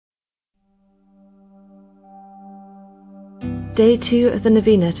Day 2 of the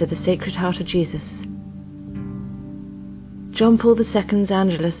Novena to the Sacred Heart of Jesus. John Paul II's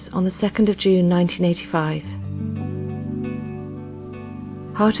Angelus on the 2nd of June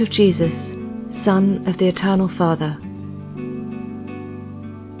 1985. Heart of Jesus, Son of the Eternal Father.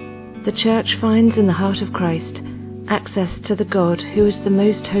 The Church finds in the heart of Christ access to the God who is the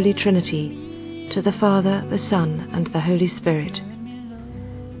most Holy Trinity, to the Father, the Son, and the Holy Spirit.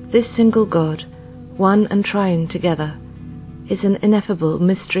 This single God, one and triune together, is an ineffable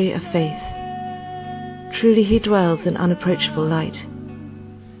mystery of faith. Truly he dwells in unapproachable light.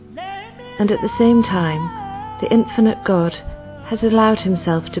 And at the same time, the infinite God has allowed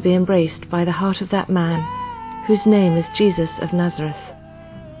himself to be embraced by the heart of that man whose name is Jesus of Nazareth,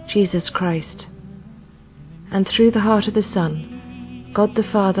 Jesus Christ. And through the heart of the Son, God the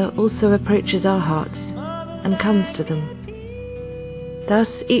Father also approaches our hearts and comes to them. Thus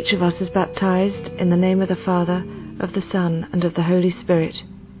each of us is baptized in the name of the Father, of the Son, and of the Holy Spirit.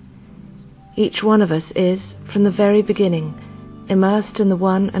 Each one of us is, from the very beginning, immersed in the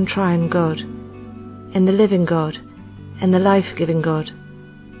one and triune God, in the living God, in the life-giving God.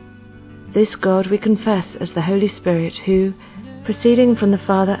 This God we confess as the Holy Spirit who, proceeding from the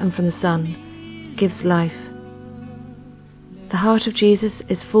Father and from the Son, gives life. The heart of Jesus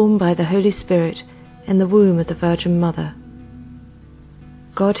is formed by the Holy Spirit in the womb of the Virgin Mother.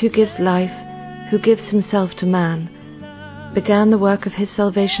 God who gives life, who gives himself to man, began the work of his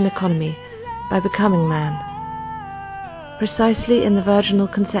salvation economy by becoming man. Precisely in the virginal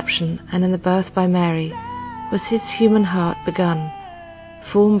conception and in the birth by Mary was his human heart begun,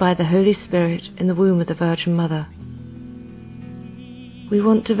 formed by the Holy Spirit in the womb of the Virgin Mother. We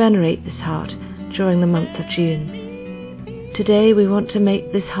want to venerate this heart during the month of June. Today we want to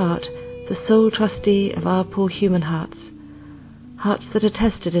make this heart the sole trustee of our poor human hearts, hearts that are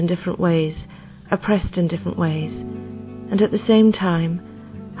tested in different ways, oppressed in different ways, and at the same time,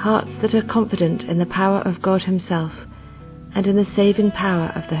 hearts that are confident in the power of God himself and in the saving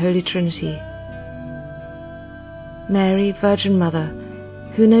power of the Holy Trinity. Mary, Virgin Mother,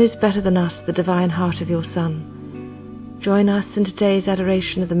 who knows better than us the divine heart of your Son, join us in today's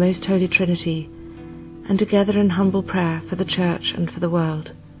adoration of the Most Holy Trinity, and together in humble prayer for the Church and for the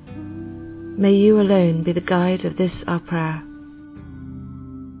world. May you alone be the guide of this our prayer.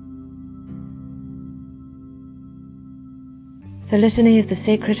 The Litany of the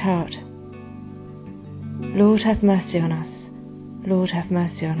Sacred Heart. Lord, have mercy on us. Lord, have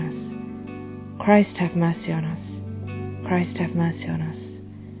mercy on us. Christ, have mercy on us. Christ, have mercy on us.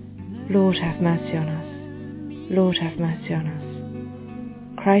 Lord, have mercy on us. Lord, have mercy on us.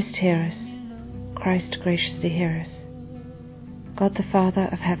 Christ, hear us. Christ, graciously hear us. God the Father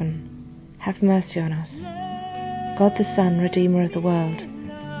of heaven, have mercy on us. God the Son, Redeemer of the world,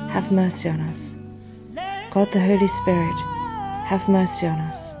 have mercy on us. God the Holy Spirit, have mercy on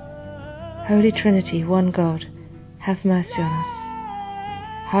us. Holy Trinity, one God, have mercy on us.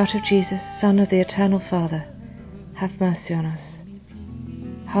 Heart of Jesus, Son of the Eternal Father, have mercy on us.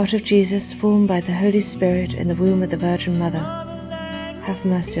 Heart of Jesus, formed by the Holy Spirit in the womb of the Virgin Mother, have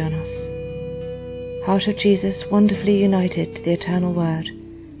mercy on us. Heart of Jesus, wonderfully united to the Eternal Word,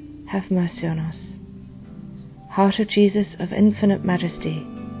 have mercy on us. Heart of Jesus of infinite majesty,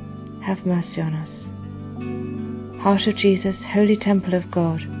 have mercy on us. Heart of Jesus, Holy Temple of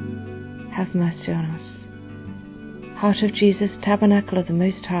God, have mercy on us. Heart of Jesus, Tabernacle of the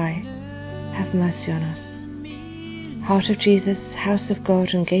Most High, have mercy on us. Heart of Jesus, House of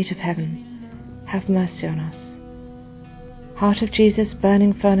God and Gate of Heaven, have mercy on us. Heart of Jesus,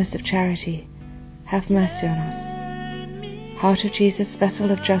 Burning Furnace of Charity, have mercy on us. Heart of Jesus,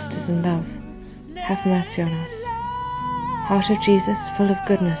 Vessel of Justice and Love, have mercy on us. Heart of Jesus, full of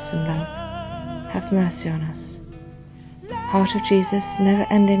goodness and love, have mercy on us. Heart of Jesus,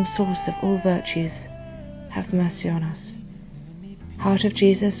 never-ending source of all virtues, have mercy on us. Heart of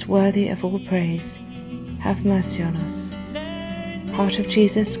Jesus, worthy of all praise, have mercy on us. Heart of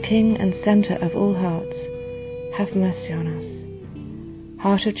Jesus, King and Centre of all hearts, have mercy on us.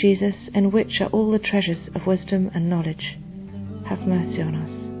 Heart of Jesus, in which are all the treasures of wisdom and knowledge, have mercy on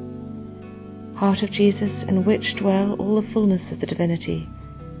us. Heart of Jesus, in which dwell all the fullness of the divinity,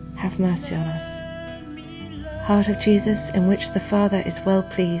 have mercy on us. Heart of Jesus, in which the Father is well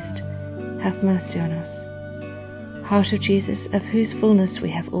pleased, have mercy on us. Heart of Jesus, of whose fullness we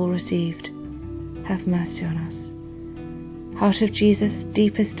have all received, have mercy on us. Heart of Jesus,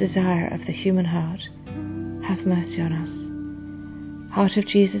 deepest desire of the human heart, have mercy on us. Heart of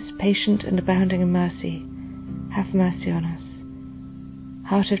Jesus, patient and abounding in mercy, have mercy on us.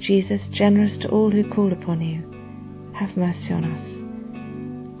 Heart of Jesus, generous to all who call upon you, have mercy on us.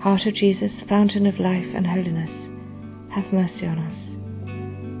 Heart of Jesus, fountain of life and holiness, have mercy on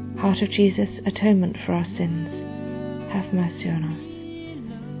us. Heart of Jesus, atonement for our sins, have mercy on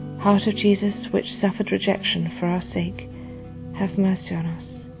us. Heart of Jesus, which suffered rejection for our sake, have mercy on us.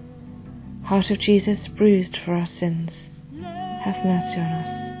 Heart of Jesus, bruised for our sins, have mercy on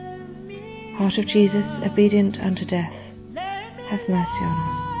us. Heart of Jesus, obedient unto death, have mercy on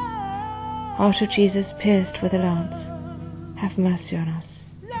us. Heart of Jesus, pierced with a lance, have mercy on us.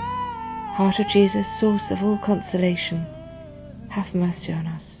 Heart of Jesus, source of all consolation, have mercy on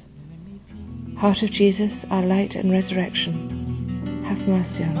us. Heart of Jesus, our light and resurrection, have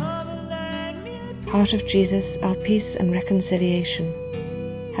mercy on us. Heart of Jesus, our peace and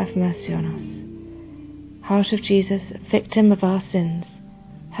reconciliation, have mercy on us. Heart of Jesus, victim of our sins,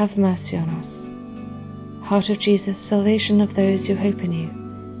 have mercy on us. Heart of Jesus, salvation of those who hope in you,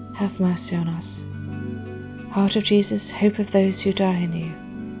 have mercy on us. Heart of Jesus, hope of those who die in you,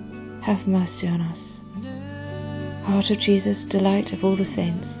 have mercy on us. Heart of Jesus, delight of all the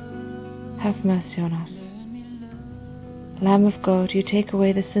saints, have mercy on us. Lamb of God, you take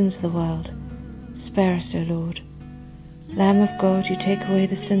away the sins of the world, spare us, O Lord. Lamb of God, you take away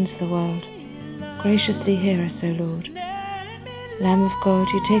the sins of the world, graciously hear us, O Lord. Lamb of God,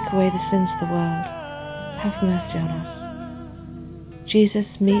 you take away the sins of the world, have mercy on us. Jesus,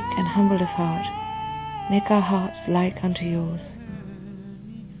 meek and humble of heart, make our hearts like unto yours.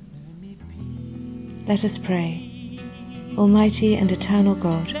 Let us pray. Almighty and eternal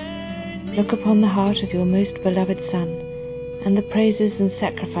God, look upon the heart of your most beloved Son, and the praises and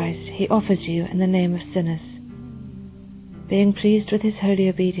sacrifice he offers you in the name of sinners. Being pleased with his holy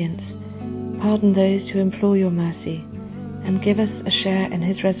obedience, pardon those who implore your mercy, and give us a share in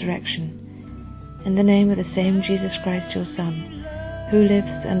his resurrection. In the name of the same Jesus Christ, your Son, who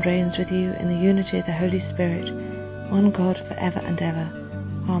lives and reigns with you in the unity of the Holy Spirit, one God, for ever and ever.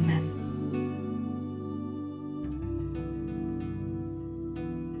 Amen.